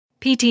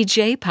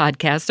PTJ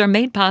podcasts are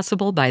made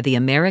possible by the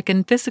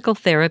American Physical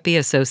Therapy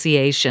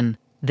Association.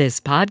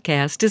 This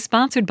podcast is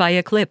sponsored by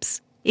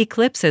Eclipse.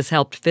 Eclipse has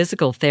helped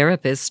physical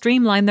therapists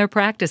streamline their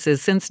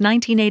practices since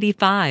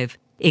 1985.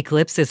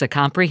 Eclipse is a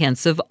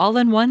comprehensive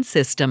all-in-one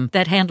system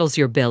that handles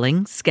your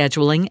billing,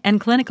 scheduling,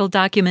 and clinical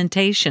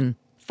documentation.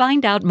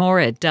 Find out more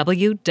at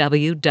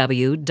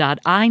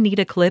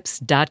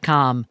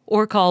www.ineedeclipse.com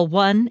or call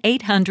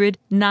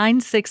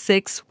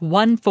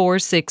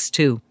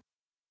 1-800-966-1462.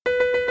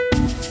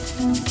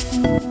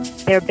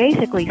 They're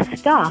basically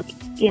stuck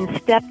in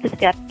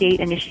step-to-step gait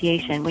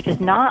initiation, which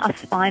is not a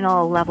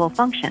spinal level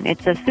function.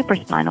 It's a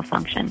supraspinal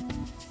function.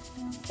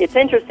 It's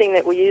interesting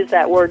that we use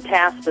that word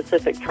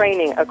task-specific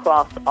training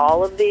across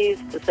all of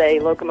these to say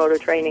locomotor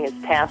training is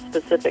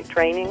task-specific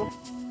training.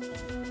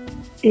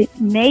 It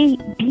may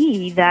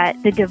be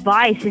that the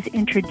device is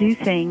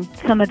introducing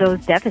some of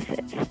those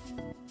deficits.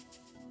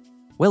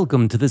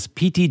 Welcome to this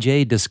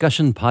PTJ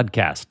discussion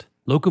podcast,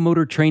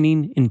 Locomotor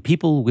Training in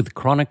People with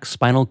Chronic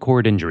Spinal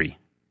Cord Injury.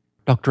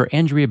 Dr.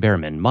 Andrea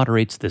Behrman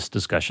moderates this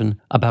discussion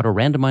about a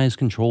randomized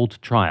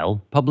controlled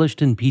trial published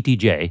in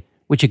PTJ,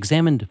 which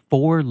examined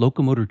 4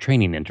 locomotor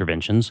training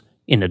interventions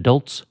in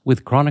adults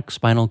with chronic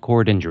spinal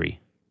cord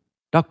injury.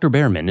 Dr.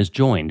 Behrman is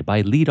joined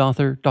by lead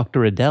author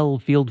Dr. Adele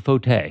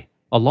Field-Fauteuil,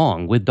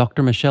 along with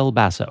Dr. Michelle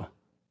Basso.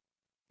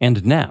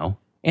 And now,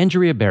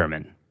 Andrea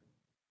Behrman.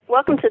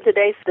 Welcome to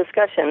today's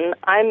discussion.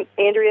 I'm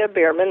Andrea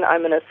Behrman.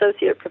 I'm an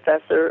associate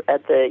professor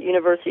at the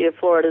University of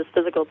Florida's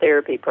Physical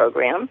Therapy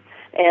program,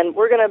 and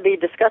we're going to be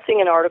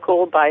discussing an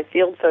article by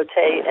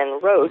Field-Fauteuil and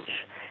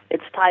Roach.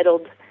 It's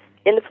titled,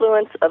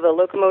 Influence of a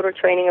Locomotor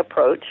Training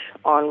Approach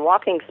on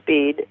Walking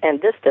Speed and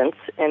Distance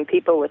in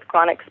People with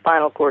Chronic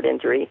Spinal Cord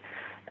Injury,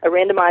 a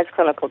randomized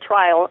clinical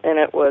trial, and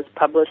it was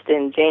published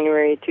in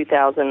January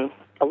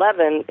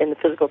 2011 in the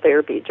Physical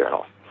Therapy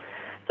Journal.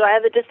 So I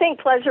have the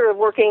distinct pleasure of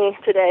working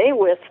today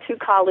with 2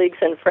 colleagues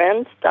and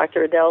friends,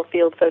 Dr. Adele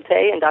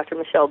Field-Fauteuil and Dr.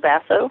 Michelle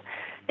Basso,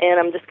 and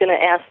I'm just going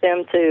to ask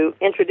them to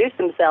introduce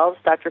themselves.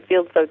 Dr.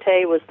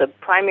 Field-Fauteuil was the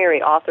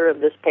primary author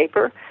of this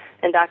paper,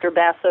 and Dr.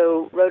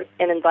 Basso wrote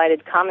an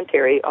invited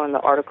commentary on the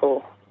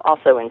article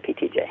also in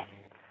PTJ.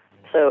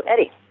 So,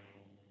 Eddie.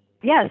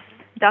 Yes,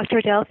 Dr.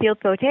 Adele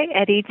Field-Fauteuil,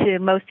 Eddie to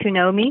most who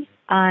know me.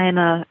 I'm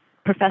a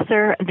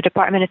professor in the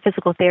Department of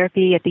Physical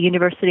Therapy at the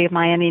University of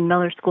Miami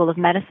Miller School of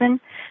Medicine,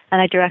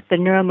 and I direct the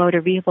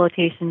Neuromotor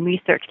Rehabilitation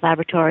Research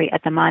Laboratory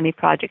at the Miami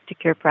Project to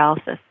Cure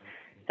Paralysis.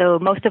 So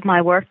most of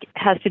my work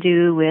has to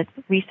do with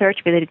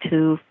research related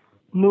to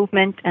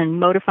movement and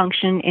motor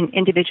function in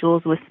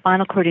individuals with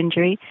spinal cord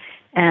injury,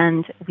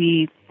 and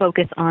we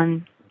focus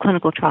on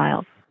clinical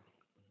trials.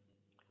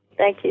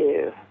 Thank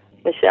you.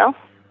 Michelle?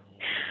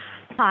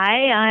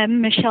 Hi,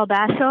 I'm Michelle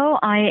Basso.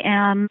 I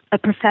am a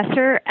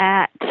professor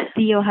at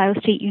The Ohio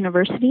State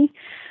University.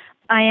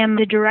 I am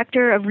the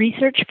director of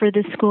research for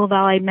the School of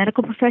Allied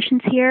Medical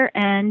Professions here,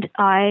 and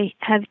I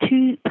have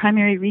 2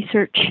 primary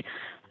research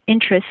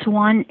interests.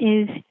 One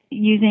is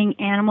using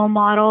animal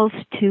models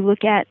to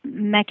look at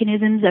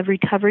mechanisms of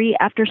recovery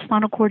after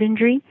spinal cord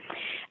injury,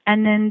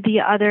 and then the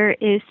other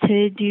is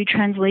to do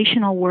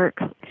translational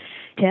work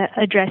to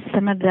address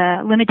some of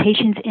the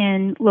limitations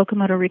in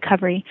locomotor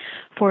recovery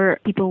for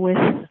people with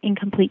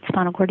incomplete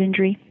spinal cord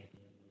injury.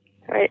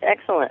 All right,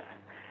 excellent.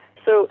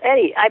 So,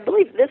 Eddie, I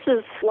believe this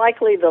is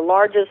likely the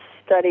largest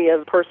study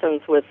of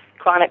persons with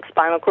chronic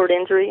spinal cord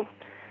injury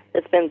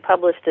that's been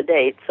published to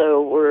date,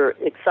 so we're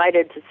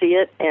excited to see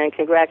it, and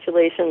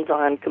congratulations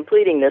on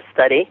completing this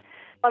study.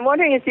 I'm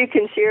wondering if you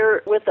can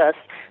share with us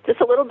just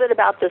a little bit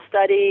about the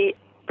study,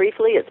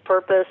 briefly, its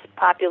purpose,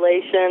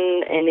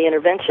 population, and the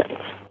interventions.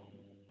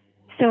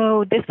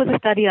 So this was a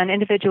study on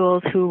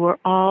individuals who were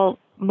all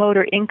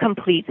motor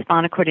incomplete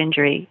spinal cord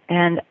injury,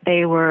 and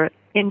they were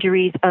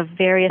injuries of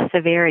various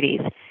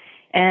severities.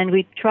 And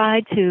we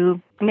tried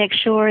to make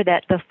sure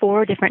that the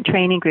 4 different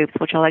training groups,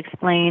 which I'll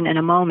explain in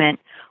a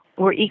moment,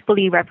 were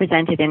equally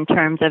represented in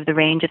terms of the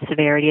range of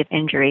severity of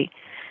injury.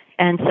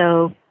 And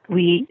so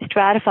we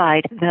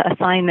stratified the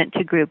assignment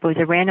to group. It was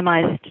a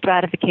randomized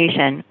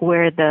stratification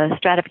where the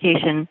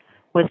stratification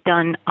was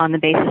done on the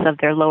basis of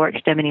their lower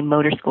extremity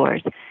motor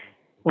scores,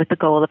 with the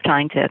goal of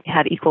trying to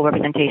have equal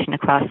representation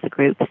across the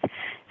groups.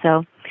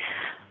 So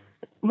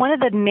one of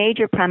the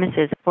major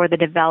premises for the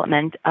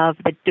development of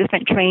the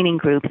different training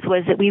groups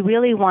was that we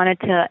really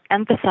wanted to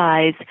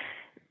emphasize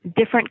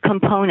different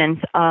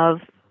components of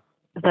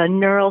the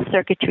neural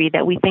circuitry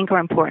that we think are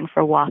important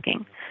for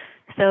walking.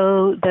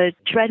 So the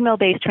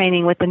treadmill-based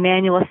training with the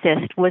manual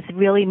assist was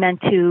really meant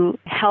to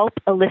help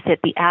elicit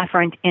the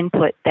afferent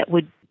input that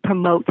would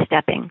promote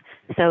stepping.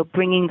 So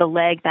bringing the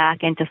leg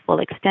back into full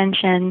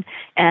extension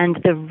and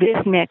the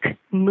rhythmic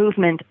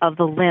movement of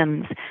the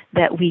limbs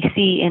that we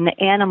see in the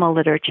animal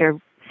literature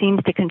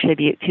seems to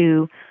contribute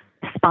to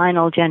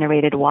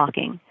spinal-generated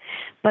walking.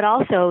 But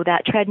also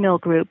that treadmill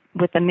group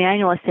with the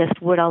manual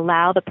assist would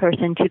allow the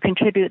person to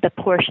contribute the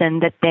portion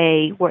that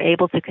they were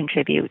able to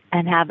contribute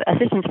and have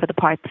assistance for the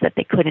parts that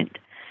they couldn't.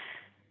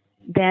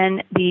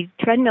 Then the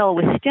treadmill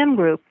with stim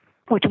group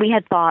which we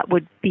had thought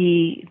would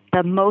be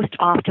the most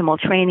optimal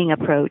training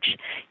approach,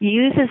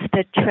 uses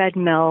the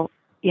treadmill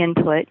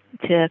input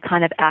to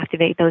kind of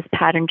activate those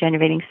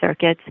pattern-generating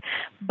circuits,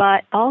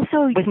 but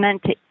also was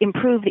meant to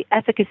improve the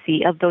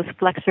efficacy of those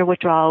flexor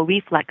withdrawal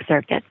reflex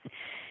circuits.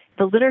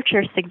 The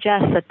literature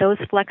suggests that those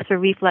flexor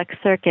reflex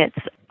circuits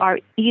are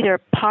either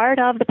part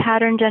of the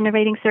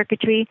pattern-generating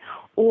circuitry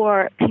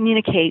or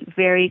communicate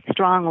very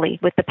strongly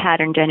with the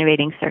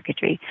pattern-generating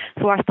circuitry.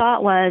 So our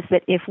thought was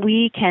that if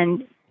we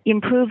can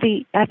improve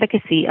the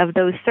efficacy of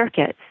those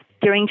circuits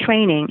during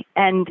training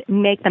and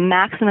make the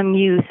maximum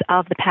use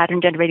of the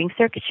pattern-generating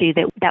circuitry,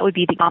 that would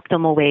be the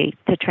optimal way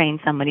to train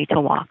somebody to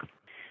walk.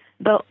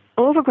 The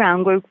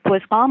overground group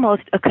was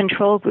almost a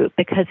control group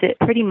because it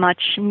pretty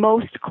much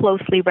most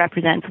closely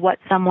represents what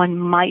someone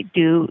might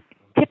do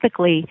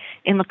typically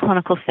in the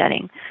clinical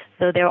setting.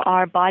 So there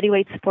are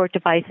bodyweight support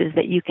devices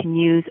that you can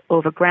use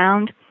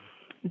overground.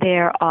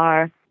 There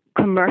are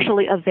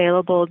commercially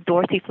available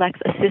dorsiflex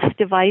assist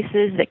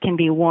devices that can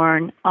be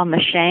worn on the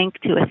shank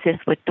to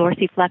assist with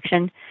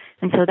dorsiflexion.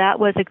 And so that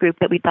was a group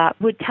that we thought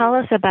would tell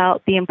us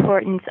about the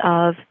importance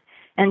of,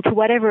 and to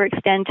whatever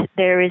extent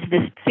there is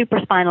this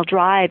supraspinal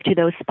drive to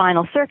those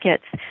spinal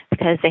circuits,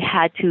 because they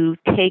had to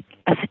take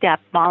a step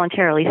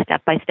voluntarily,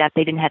 step by step.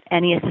 They didn't have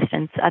any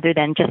assistance other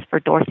than just for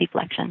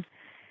dorsiflexion.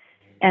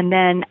 And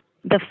then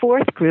the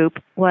fourth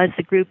group was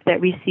the group that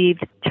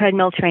received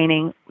treadmill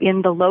training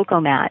in the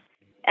Locomat.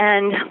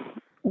 And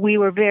we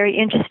were very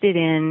interested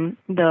in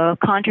the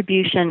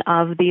contribution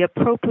of the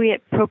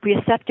appropriate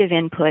proprioceptive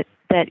input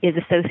that is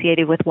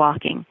associated with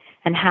walking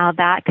and how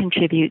that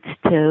contributes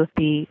to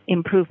the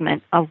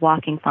improvement of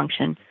walking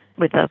function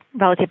with a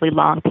relatively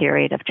long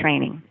period of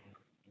training.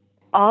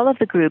 All of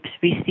the groups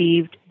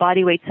received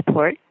bodyweight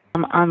support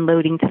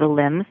unloading to the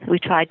limbs. We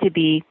tried to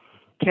be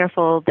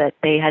careful that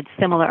they had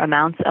similar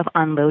amounts of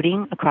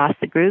unloading across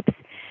the groups.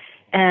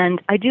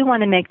 And I do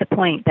want to make the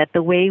point that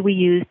the way we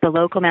used the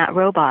Locomat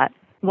robot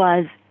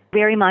was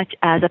very much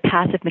as a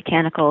passive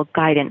mechanical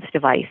guidance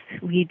device.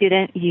 We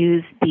didn't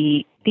use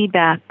the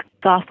feedback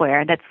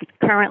software that's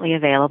currently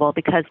available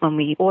because when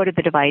we ordered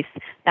the device,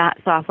 that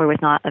software was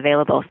not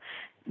available.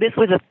 This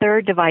was a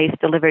third device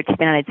delivered to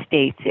the United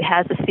States. It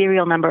has a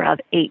serial number of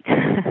 8.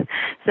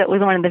 So it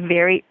was one of the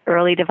very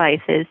early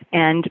devices.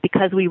 And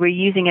because we were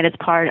using it as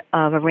part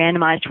of a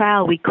randomized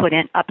trial, we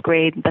couldn't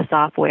upgrade the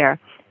software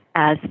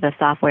as the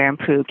software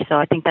improved. So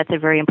I think that's a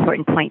very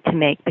important point to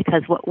make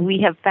because what we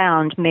have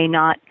found may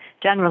not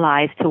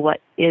generalize to what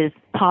is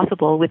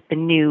possible with the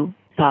new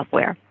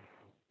software.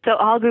 So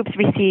all groups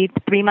received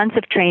 3 months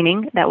of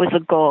training. That was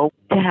the goal,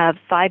 to have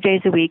 5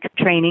 days a week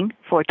training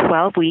for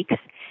 12 weeks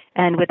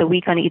and with a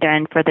week on either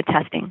end for the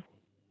testing.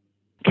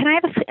 Can I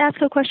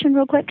ask a question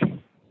real quick?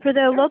 For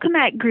the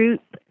Locomat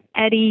group,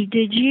 Eddie,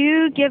 did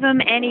you give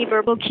them any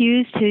verbal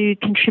cues to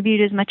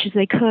contribute as much as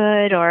they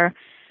could or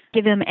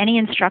give them any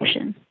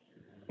instruction?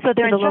 So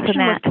their instruction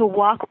was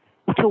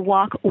to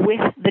walk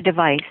with the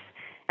device,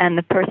 and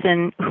the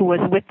person who was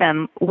with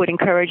them would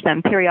encourage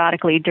them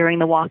periodically during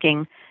the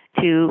walking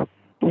to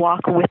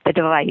walk with the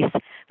device.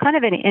 Kind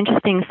of an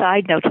interesting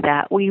side note to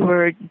that, we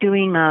were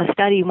doing a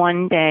study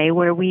one day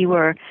where we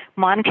were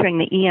monitoring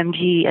the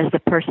EMG as the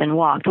person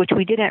walked, which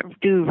we didn't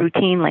do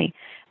routinely,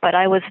 but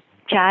I was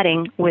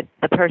chatting with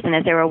the person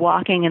as they were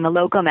walking in the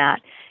Locomat,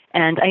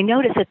 and I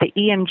noticed that the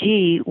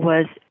EMG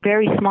was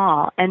very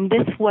small, and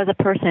this was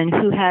a person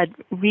who had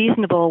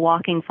reasonable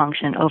walking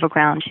function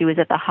overground. She was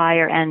at the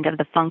higher end of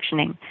the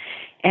functioning.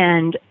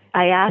 And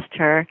I asked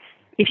her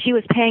if she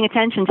was paying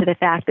attention to the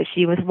fact that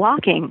she was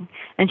walking,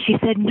 and she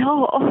said,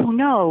 no, oh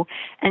no.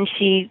 And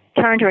she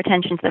turned her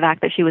attention to the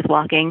fact that she was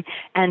walking,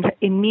 and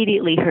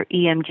immediately her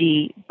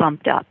EMG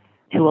bumped up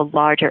to a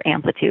larger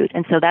amplitude.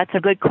 And so that's a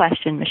good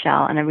question,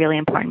 Michelle, and a really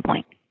important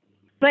point.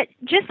 But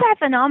just that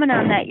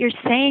phenomenon that you're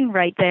saying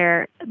right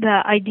there,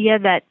 the idea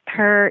that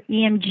her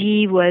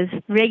EMG was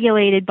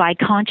regulated by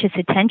conscious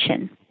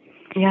attention.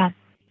 Yeah.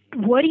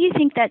 What do you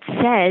think that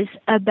says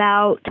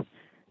about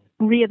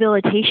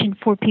rehabilitation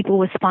for people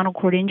with spinal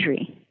cord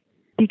injury?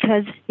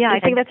 Because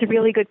I think that's a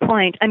really good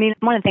point. I mean,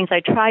 one of the things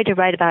I tried to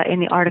write about in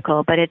the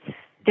article, but it's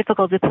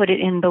difficult to put it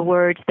in the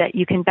words that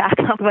you can back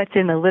up what's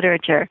in the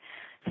literature.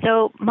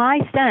 So my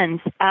sense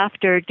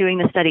after doing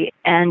the study,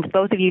 and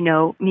both of you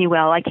know me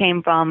well, I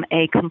came from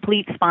a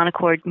complete spinal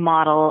cord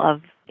model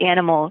of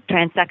animal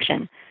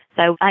transection.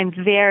 So I'm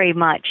very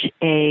much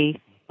a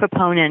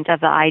proponent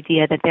of the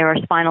idea that there are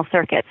spinal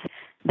circuits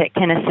that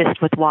can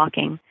assist with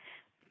walking.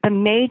 The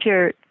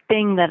major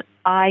thing that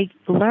I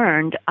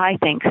learned, I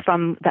think,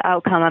 from the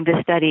outcome of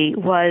this study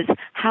was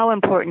how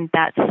important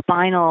that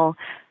spinal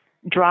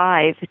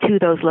drive to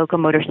those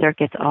locomotor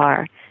circuits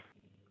are.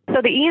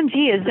 So the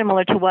EMG is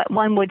similar to what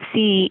one would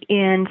see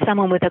in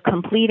someone with a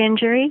complete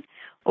injury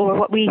or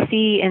what we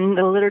see in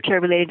the literature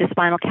related to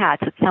spinal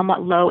cats. It's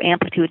somewhat low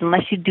amplitude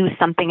unless you do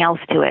something else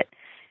to it.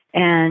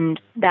 And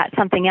that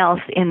something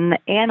else in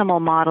the animal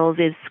models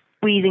is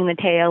squeezing the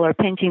tail or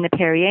pinching the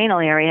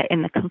perianal area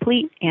in the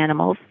complete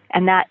animals,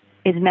 and that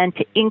is meant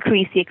to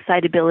increase the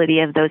excitability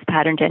of those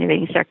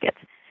pattern-generating circuits.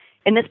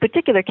 In this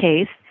particular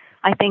case,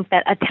 I think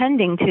that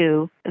attending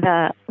to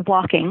the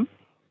walking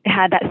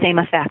had that same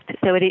effect.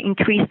 So it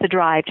increased the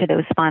drive to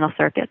those spinal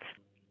circuits.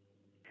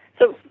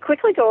 So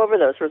quickly go over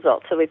those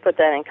results so we put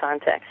that in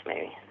context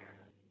maybe.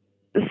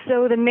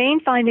 So the main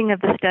finding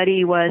of the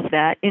study was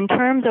that in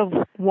terms of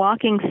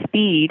walking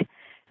speed,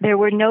 there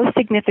were no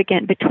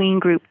significant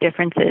between-group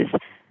differences,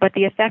 but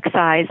the effect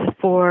size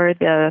for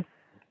the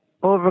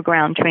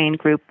overground trained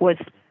group was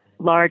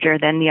larger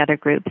than the other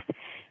groups.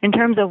 In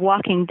terms of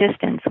walking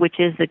distance, which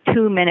is the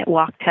 2-minute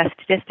walk test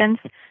distance,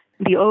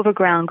 the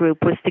overground group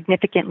was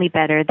significantly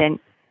better than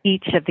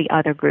each of the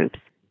other groups.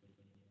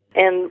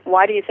 And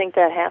why do you think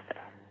that happened?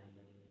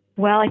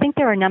 Well, I think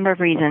there are a number of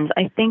reasons.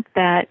 I think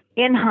that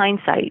in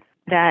hindsight,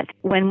 that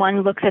when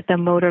one looks at the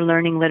motor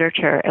learning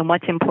literature and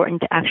what's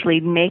important to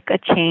actually make a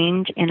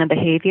change in a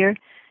behavior,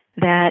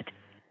 that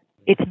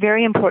it's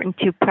very important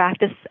to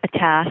practice a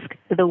task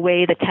the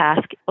way the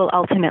task will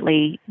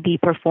ultimately be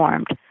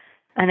performed.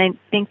 And I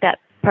think that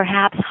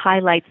perhaps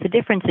highlights the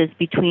differences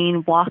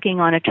between walking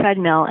on a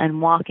treadmill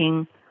and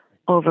walking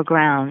over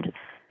ground.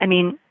 I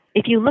mean,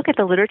 if you look at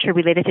the literature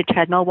related to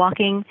treadmill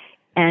walking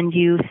and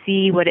you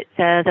see what it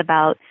says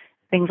about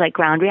things like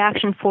ground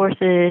reaction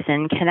forces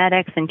and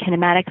kinetics and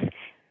kinematics,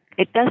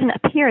 it doesn't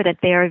appear that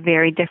they are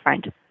very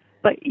different.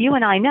 But you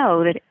and I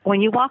know that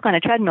when you walk on a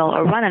treadmill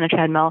or run on a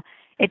treadmill,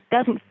 it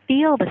doesn't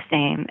feel the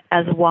same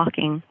as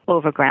walking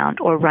over ground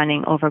or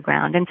running over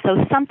ground. And so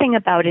something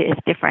about it is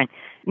different.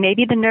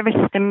 Maybe the nervous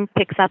system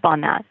picks up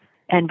on that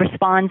and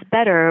responds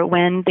better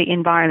when the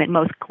environment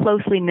most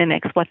closely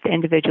mimics what the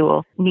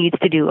individual needs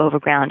to do over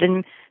ground.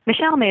 And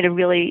Michelle made a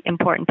really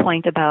important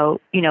point about,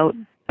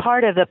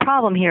 part of the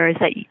problem here is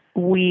that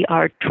we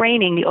are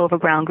training the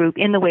overground group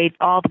in the way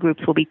all the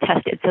groups will be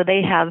tested. So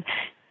they have,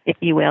 if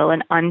you will,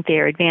 an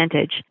unfair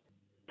advantage.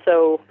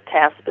 So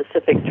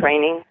task-specific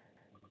training.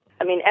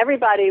 I mean,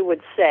 everybody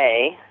would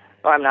say,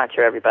 or I'm not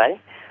sure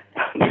everybody,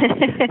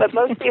 but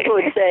most people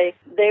would say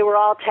they were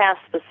all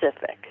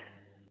task-specific.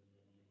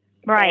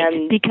 Right,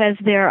 and because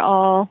they're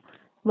all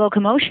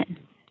locomotion.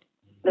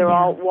 They're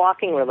all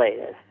walking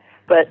related.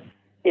 But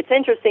it's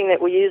interesting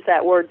that we use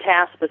that word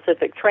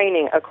task-specific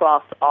training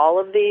across all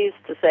of these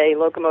to say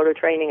locomotor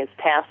training is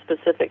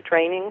task-specific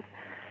training.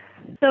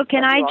 So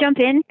can I jump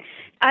in?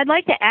 I'd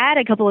like to add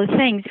a couple of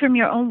things from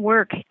your own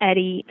work,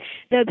 Eddie.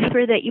 The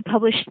paper that you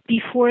published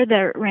before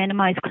the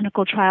randomized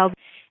clinical trial,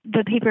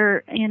 the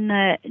paper in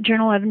the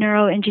Journal of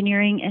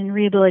Neuroengineering and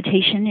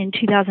Rehabilitation in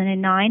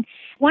 2009,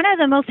 one of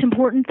the most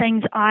important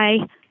things I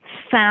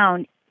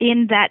found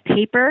in that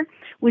paper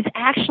was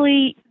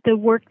actually the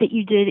work that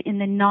you did in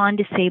the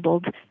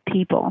non-disabled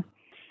people.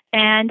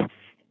 And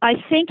I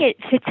think it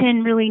fits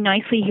in really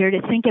nicely here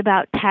to think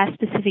about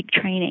task-specific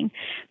training,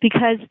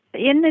 because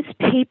in this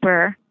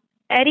paper,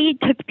 Eddie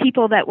took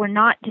people that were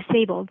not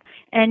disabled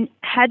and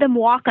had them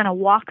walk on a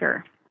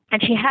walker,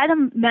 and she had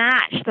them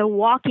match the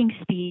walking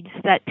speeds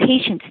that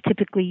patients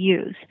typically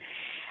use.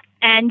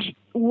 And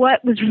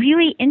what was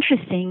really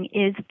interesting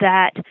is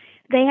that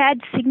they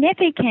had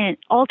significant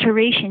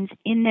alterations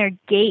in their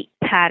gait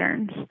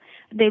patterns.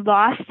 They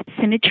lost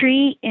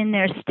symmetry in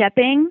their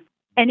stepping,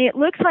 and it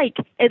looks like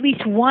at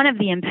least one of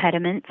the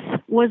impediments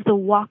was the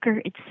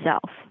walker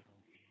itself.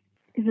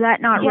 Is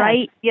that not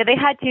right? Yeah, they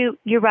had to,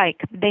 you're right,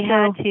 they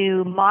had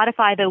to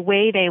modify the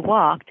way they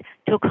walked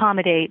to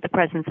accommodate the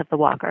presence of the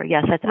walker.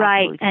 Yes, that's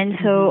right. Absolutely. And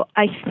so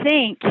I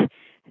think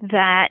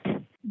that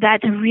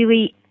that's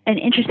really an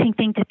interesting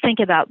thing to think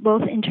about,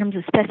 both in terms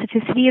of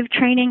specificity of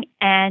training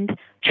and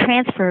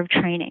transfer of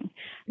training.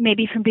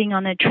 Maybe from being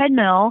on the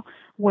treadmill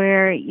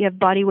where you have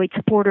body weight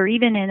support, or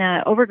even in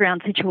an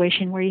overground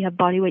situation where you have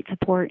body weight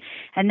support,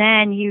 and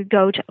then you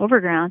go to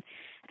overground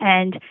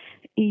and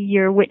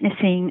you're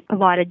witnessing a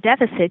lot of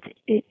deficits,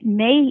 it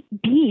may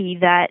be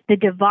that the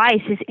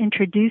device is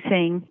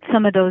introducing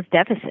some of those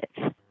deficits.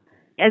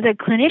 As a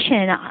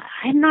clinician,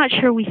 I'm not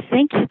sure we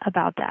think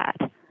about that.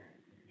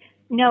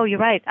 No, you're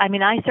right. I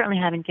mean, I certainly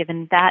haven't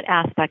given that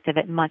aspect of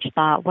it much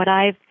thought. What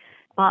I've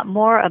thought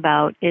more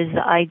about is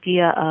the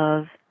idea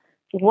of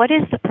what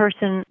is the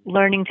person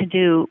learning to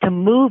do to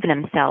move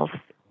themselves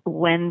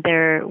when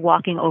they're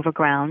walking over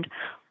ground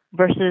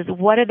versus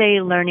what are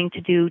they learning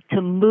to do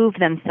to move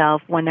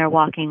themselves when they're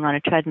walking on a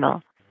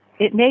treadmill.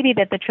 It may be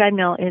that the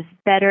treadmill is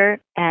better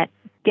at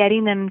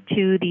getting them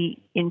to the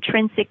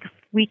intrinsic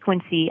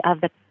frequency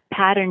of the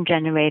pattern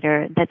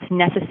generator that's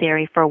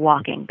necessary for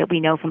walking that we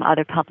know from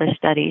other published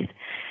studies.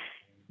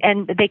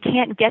 And they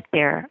can't get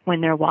there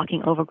when they're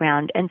walking over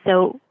ground. And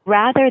so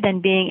rather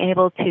than being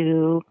able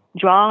to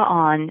draw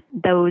on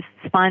those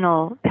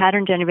spinal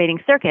pattern generating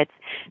circuits,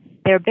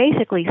 they're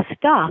basically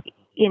stuck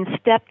in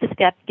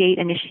step-to-step gait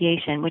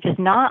initiation, which is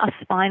not a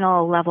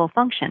spinal level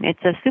function. It's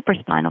a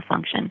supraspinal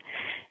function.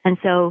 And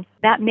so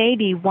that may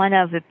be one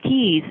of the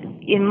keys,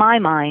 in my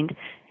mind,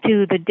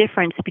 to the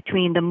difference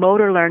between the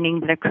motor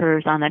learning that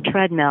occurs on a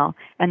treadmill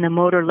and the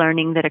motor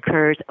learning that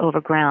occurs over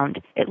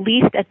ground, at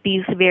least at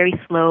these very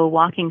slow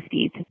walking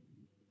speeds.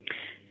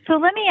 So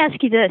let me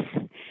ask you this.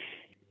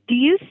 Do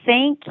you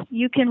think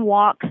you can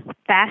walk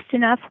fast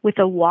enough with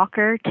a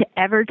walker to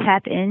ever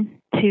tap in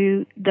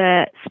to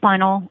the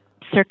spinal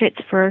circuits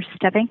for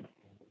stepping?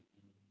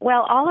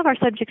 Well, all of our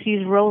subjects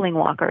use rolling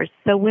walkers.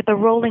 So with a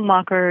rolling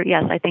walker,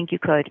 yes, I think you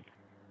could.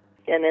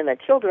 And in the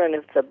children,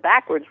 if it's a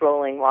backwards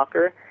rolling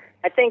walker,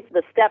 I think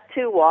the step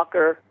 2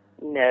 walker,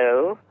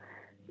 no.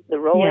 The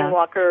rolling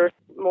walker,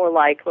 more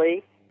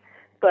likely.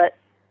 But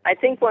I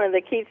think one of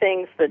the key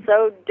things that's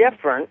so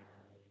different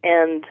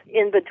and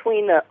in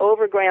between the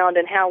overground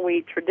and how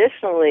we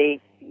traditionally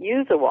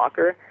use a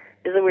walker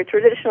is that we're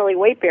traditionally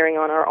weight-bearing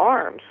on our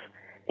arms.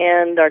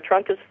 And our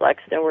trunk is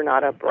flexed and we're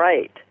not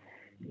upright.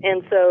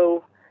 And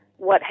so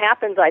what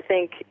happens, I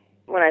think,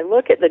 when I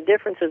look at the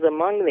differences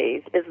among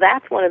these, is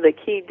that's one of the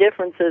key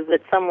differences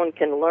that someone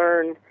can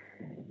learn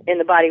in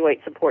the body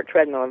weight support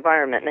treadmill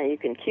environment. Now, you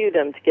can cue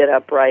them to get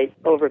upright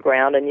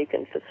overground, and you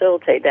can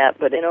facilitate that.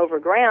 But in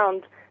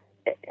overground,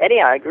 Eddie,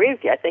 I agree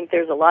with you. I think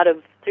there's a lot of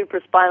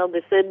supraspinal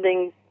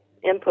descending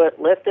input.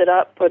 Lift it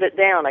up, put it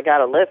down. I got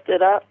to lift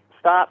it up,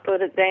 stop,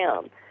 put it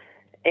down.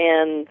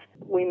 And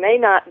we may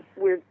not,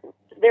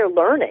 they're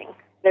learning.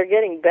 They're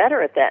getting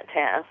better at that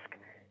task,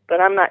 but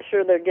I'm not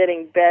sure they're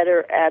getting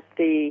better at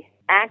the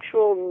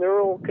actual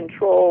neural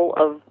control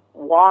of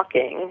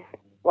walking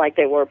like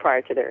they were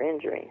prior to their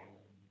injury.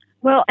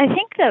 Well, I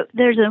think that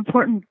there's an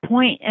important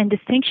point and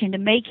distinction to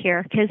make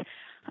here, because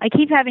I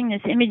keep having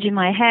this image in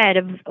my head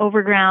of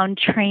overground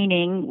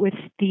training with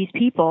these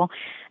people.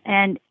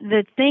 And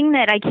the thing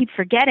that I keep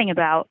forgetting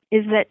about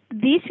is that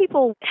these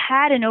people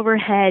had an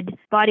overhead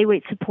body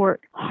weight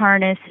support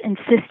harness and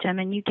system,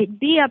 and you could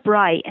be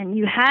upright, and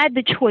you had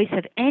the choice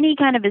of any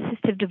kind of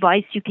assistive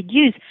device you could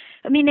use.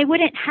 I mean, they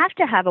wouldn't have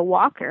to have a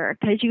walker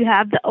because you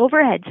have the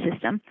overhead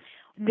system.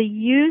 The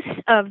use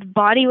of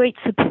body weight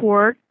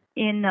support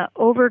in the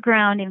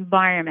overground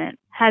environment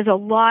has a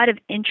lot of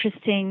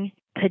interesting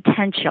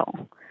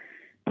potential.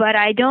 But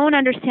I don't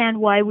understand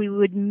why we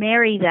would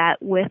marry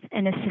that with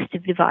an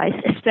assistive device,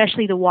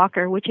 especially the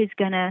walker, which is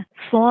going to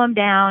slow them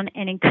down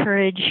and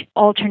encourage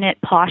alternate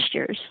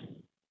postures.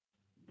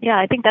 Yeah,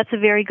 I think that's a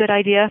very good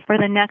idea for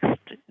the next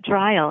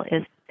trial,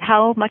 is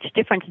how much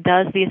difference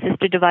does the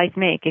assistive device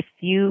make if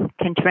you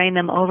can train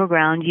them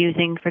overground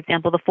using, for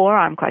example, the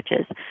forearm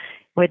crutches,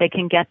 where they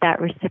can get that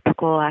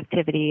reciprocal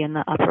activity in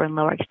the upper and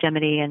lower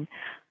extremity and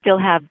still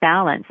have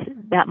balance.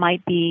 That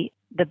might be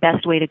the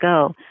best way to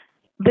go.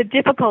 The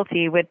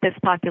difficulty with this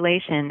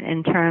population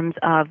in terms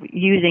of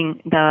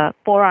using the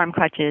forearm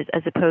crutches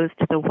as opposed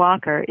to the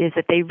walker is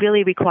that they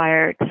really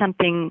require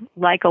something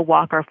like a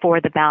walker for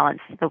the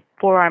balance. The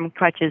forearm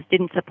crutches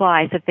didn't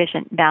supply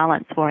sufficient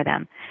balance for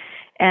them.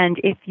 And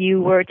if you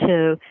were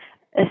to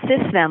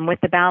assist them with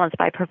the balance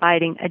by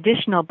providing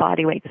additional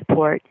body weight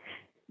support,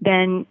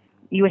 then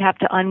you would have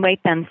to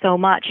unweight them so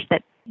much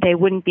that they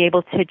wouldn't be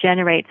able to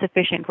generate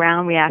sufficient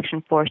ground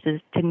reaction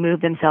forces to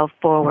move themselves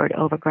forward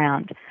over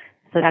ground.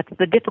 So that's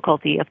the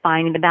difficulty of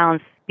finding the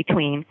balance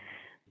between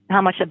how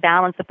much of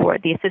balance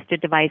support the assisted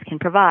device can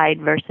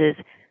provide versus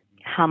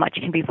how much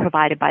can be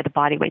provided by the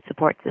body weight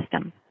support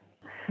system.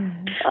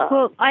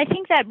 Well, I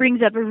think that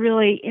brings up a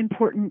really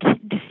important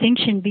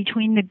distinction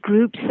between the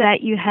groups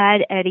that you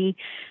had, Eddie,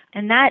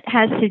 and that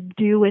has to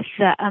do with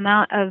the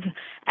amount of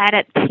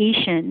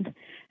adaptation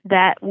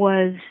that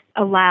was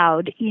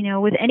allowed. You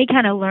know, with any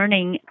kind of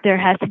learning, there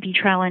has to be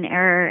trial and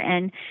error.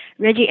 And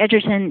Reggie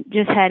Edgerton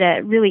just had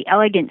a really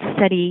elegant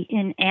study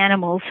in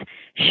animals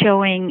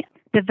showing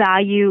the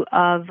value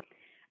of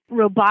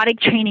robotic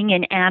training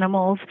in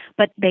animals,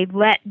 but they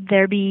let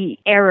there be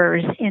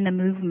errors in the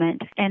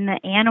movement. And the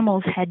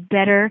animals had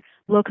better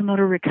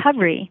locomotor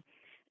recovery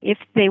if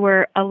they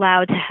were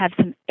allowed to have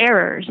some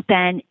errors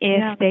than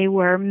if they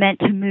were meant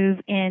to move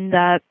in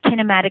the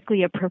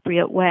kinematically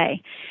appropriate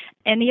way.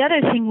 And the other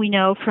thing we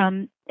know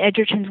from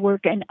Edgerton's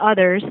work and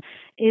others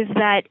is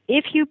that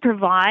if you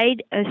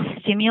provide a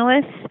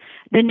stimulus,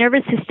 the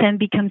nervous system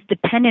becomes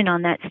dependent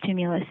on that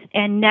stimulus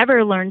and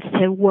never learns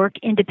to work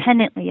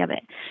independently of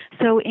it.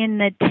 So in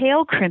the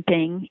tail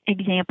crimping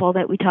example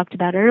that we talked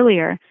about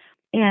earlier,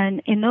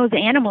 and in those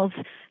animals,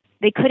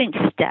 they couldn't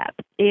step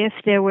if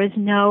there was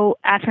no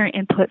afferent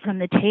input from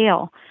the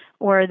tail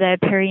or the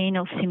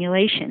perianal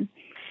stimulation.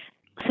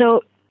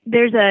 So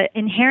there's an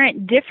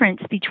inherent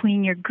difference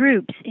between your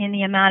groups in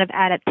the amount of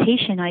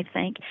adaptation, I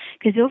think,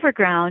 because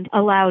overground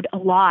allowed a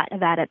lot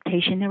of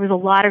adaptation. There was a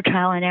lot of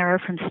trial and error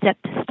from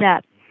step to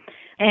step.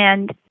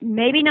 And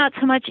maybe not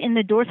so much in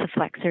the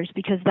dorsiflexors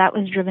because that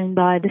was driven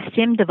by the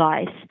stim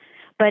device.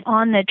 But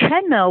on the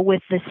treadmill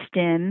with the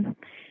stim,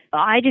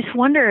 I just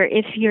wonder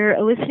if you're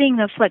eliciting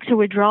the flexor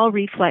withdrawal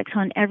reflex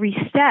on every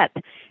step,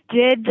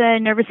 did the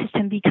nervous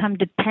system become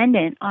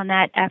dependent on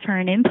that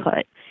afferent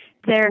input?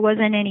 There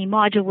wasn't any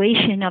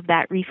modulation of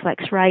that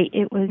reflex, right?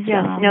 It was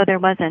no, there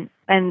wasn't.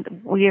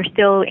 And we are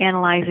still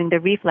analyzing the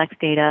reflex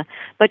data,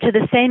 but to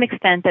the same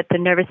extent that the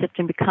nervous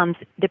system becomes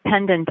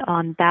dependent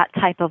on that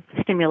type of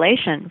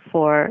stimulation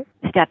for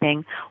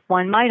stepping,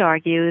 one might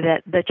argue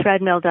that the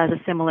treadmill does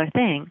a similar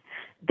thing,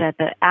 that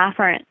the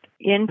afferent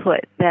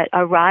input that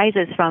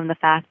arises from the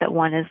fact that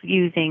one is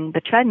using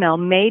the treadmill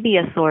may be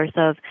a source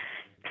of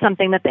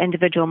something that the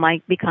individual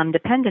might become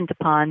dependent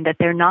upon that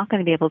they're not going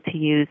to be able to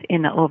use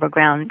in the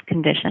overground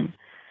condition.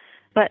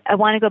 But I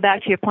want to go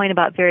back to your point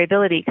about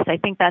variability because I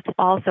think that's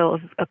also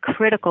a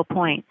critical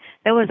point.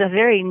 There was a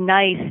very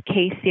nice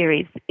case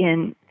series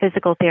in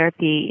physical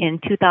therapy in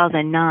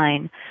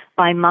 2009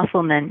 by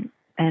Musselman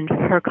and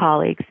her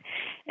colleagues,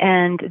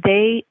 and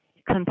they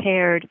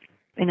compared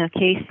in a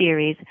case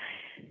series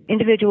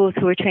individuals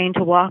who were trained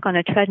to walk on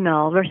a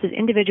treadmill versus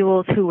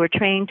individuals who were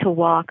trained to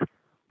walk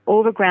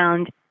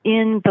overground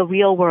in the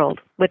real world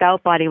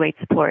without body weight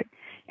support.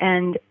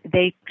 And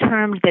they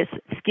termed this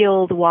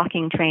skilled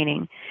walking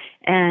training.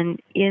 And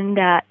in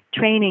that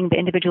training, the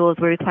individuals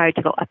were required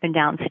to go up and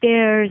down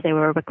stairs. They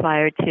were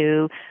required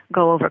to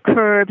go over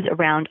curbs,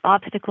 around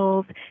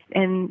obstacles.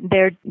 And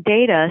their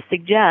data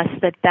suggests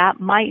that that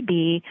might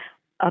be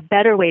a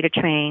better way to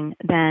train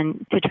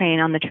than to train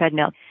on the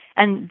treadmill.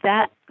 And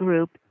that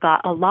group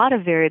got a lot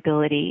of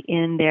variability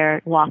in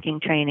their walking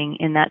training,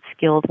 in that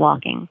skilled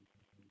walking.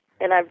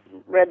 And I've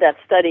read that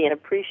study and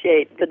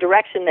appreciate the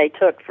direction they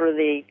took for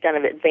the kind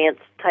of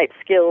advanced type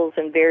skills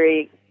and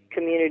very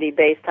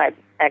community-based type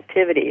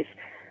activities.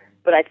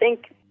 But I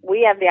think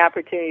we have the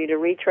opportunity to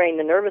retrain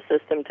the nervous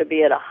system to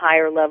be at a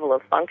higher level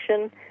of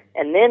function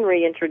and then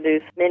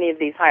reintroduce many of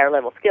these higher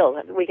level skills.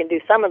 We can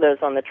do some of those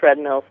on the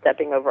treadmill,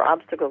 stepping over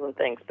obstacles and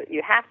things, but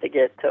you have to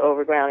get to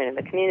overgrounding in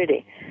the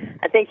community.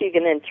 I think you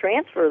can then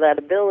transfer that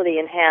ability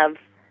and have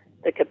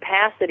the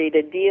capacity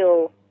to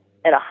deal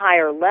at a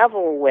higher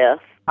level with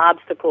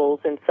obstacles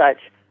and such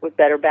with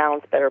better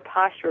balance, better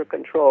posture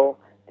control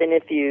than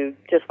if you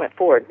just went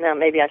forward. Now,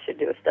 maybe I should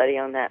do a study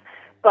on that.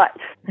 But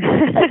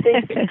I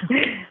think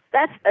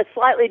that's a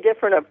slightly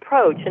different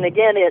approach. And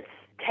again, it's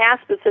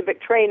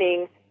task-specific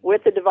training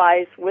with the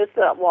device, with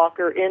the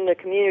walker in the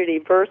community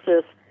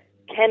versus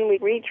can we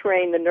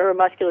retrain the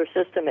neuromuscular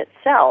system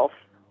itself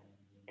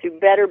to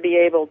better be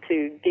able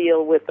to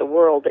deal with the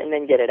world and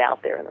then get it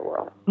out there in the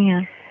world.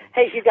 Yeah.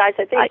 Hey, you guys,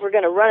 I think we're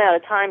going to run out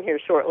of time here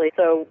shortly.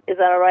 So is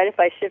that all right if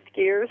I shift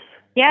gears?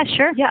 Yeah,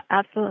 sure. Yeah,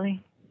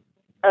 absolutely.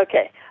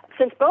 Okay.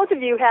 Since both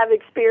of you have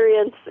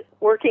experience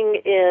working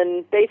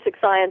in basic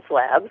science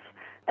labs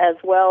as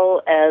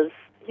well as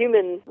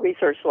human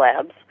research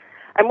labs,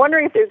 I'm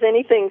wondering if there's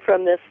anything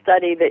from this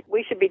study that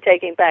we should be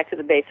taking back to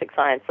the basic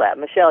science lab.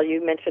 Michelle,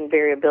 you mentioned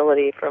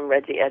variability from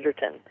Reggie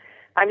Edgerton.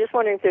 I'm just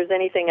wondering if there's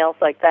anything else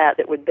like that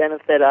that would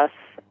benefit us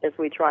as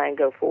we try and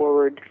go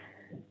forward.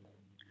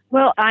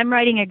 Well, I'm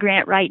writing a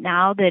grant right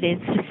now that is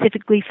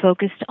specifically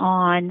focused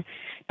on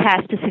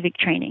task-specific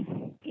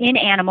training in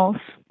animals,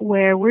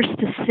 where we're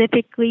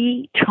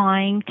specifically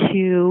trying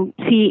to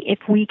see if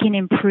we can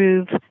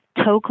improve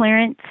toe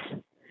clearance,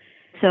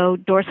 so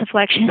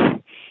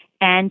dorsiflexion,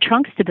 and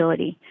trunk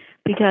stability,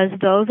 because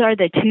those are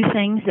the two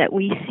things that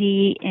we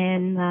see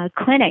in the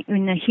clinic,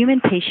 in the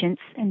human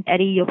patients, and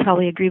Eddie, you'll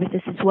probably agree with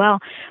this as well,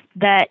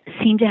 that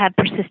seem to have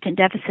persistent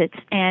deficits.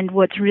 And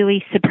what's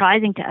really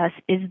surprising to us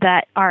is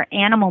that our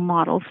animal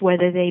models,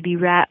 whether they be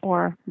rat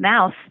or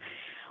mouse,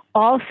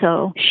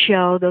 also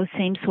show those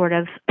same sort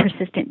of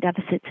persistent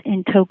deficits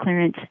in toe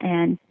clearance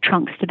and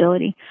trunk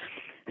stability.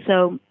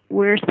 So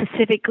we're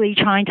specifically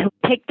trying to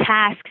pick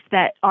tasks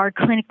that are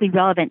clinically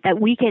relevant,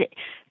 that we could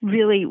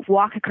really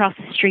walk across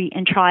the street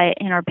and try it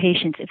in our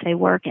patients if they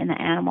work in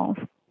the animals.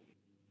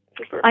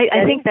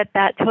 I think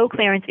that toe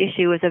clearance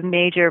issue is a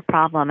major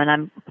problem, and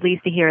I'm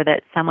pleased to hear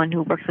that someone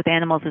who works with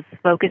animals is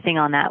focusing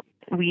on that.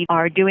 We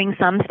are doing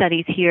some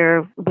studies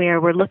here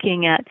where we're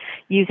looking at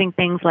using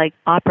things like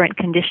operant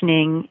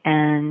conditioning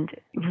and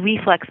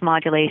reflex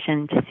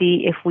modulation to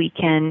see if we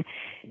can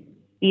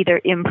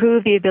either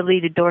improve the ability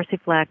to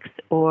dorsiflex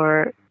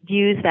or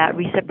use that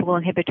reciprocal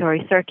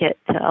inhibitory circuit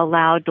to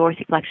allow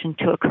dorsiflexion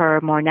to occur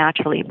more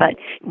naturally. But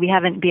we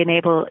haven't been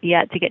able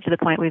yet to get to the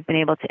point we've been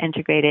able to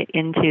integrate it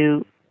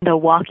into the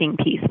walking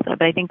piece.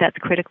 But I think that's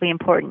critically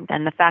important.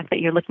 And the fact that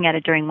you're looking at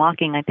it during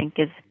walking, I think,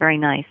 is very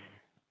nice.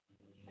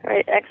 All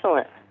right,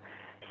 excellent.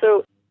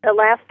 So a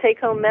last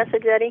take-home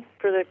message, Eddie,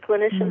 for the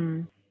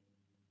clinician?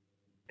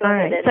 All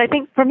right. So I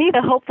think for me,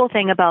 the hopeful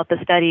thing about the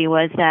study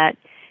was that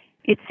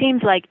it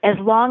seems like as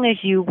long as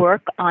you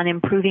work on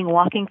improving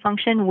walking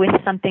function with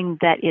something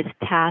that is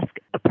task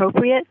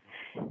appropriate,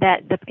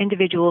 that the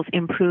individuals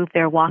improve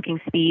their walking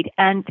speed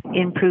and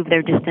improve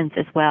their distance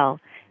as well.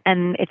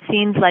 And it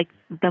seems like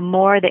the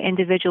more the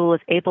individual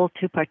is able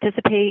to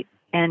participate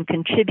and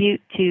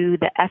contribute to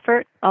the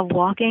effort of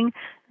walking,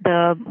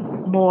 the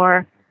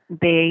more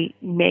they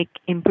make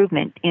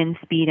improvement in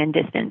speed and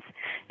distance.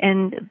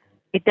 And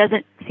it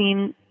doesn't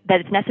seem that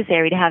it's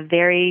necessary to have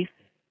very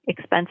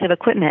expensive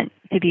equipment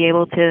to be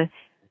able to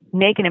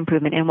make an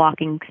improvement in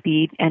walking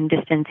speed and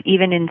distance,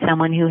 even in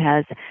someone who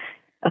has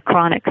a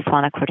chronic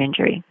spinal cord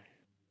injury.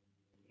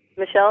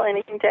 Michelle,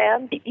 anything to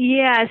add?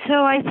 Yeah,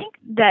 so I think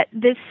that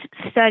this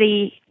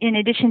study, in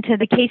addition to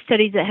the case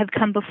studies that have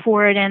come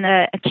before it and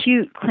the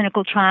acute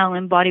clinical trial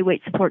in body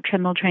weight support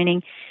treadmill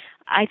training,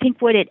 I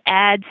think what it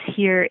adds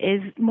here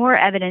is more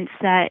evidence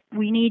that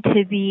we need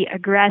to be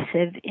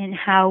aggressive in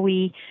how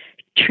we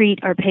treat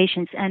our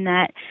patients, and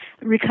that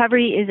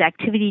recovery is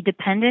activity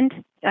dependent.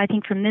 I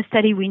think from this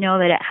study we know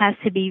that it has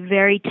to be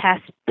very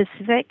task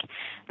specific.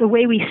 The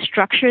way we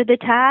structure the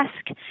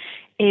task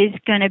is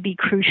going to be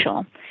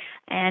crucial.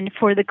 And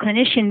for the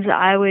clinicians,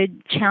 I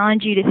would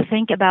challenge you to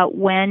think about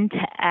when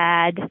to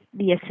add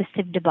the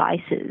assistive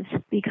devices,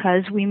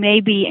 because we may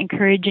be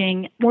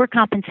encouraging more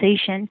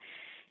compensation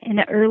in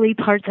the early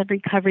parts of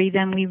recovery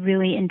than we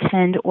really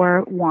intend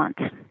or want.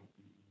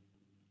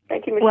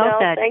 Thank you, Michelle. Well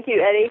said. Thank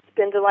you, Eddie. It's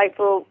been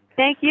delightful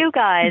Thank you,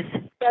 guys.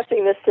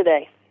 discussing this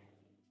today.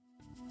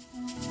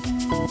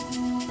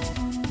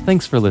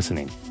 Thanks for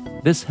listening.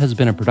 This has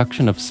been a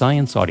production of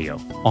Science Audio,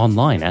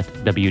 online at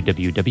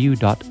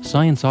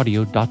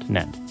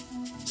www.scienceaudio.net.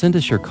 Send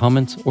us your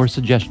comments or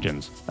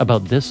suggestions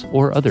about this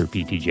or other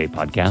PTJ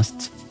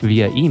podcasts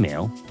via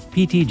email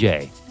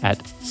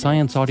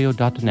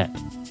ptj@scienceaudio.net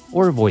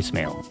or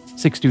voicemail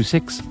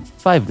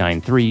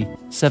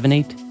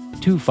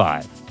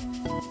 626-593-7825.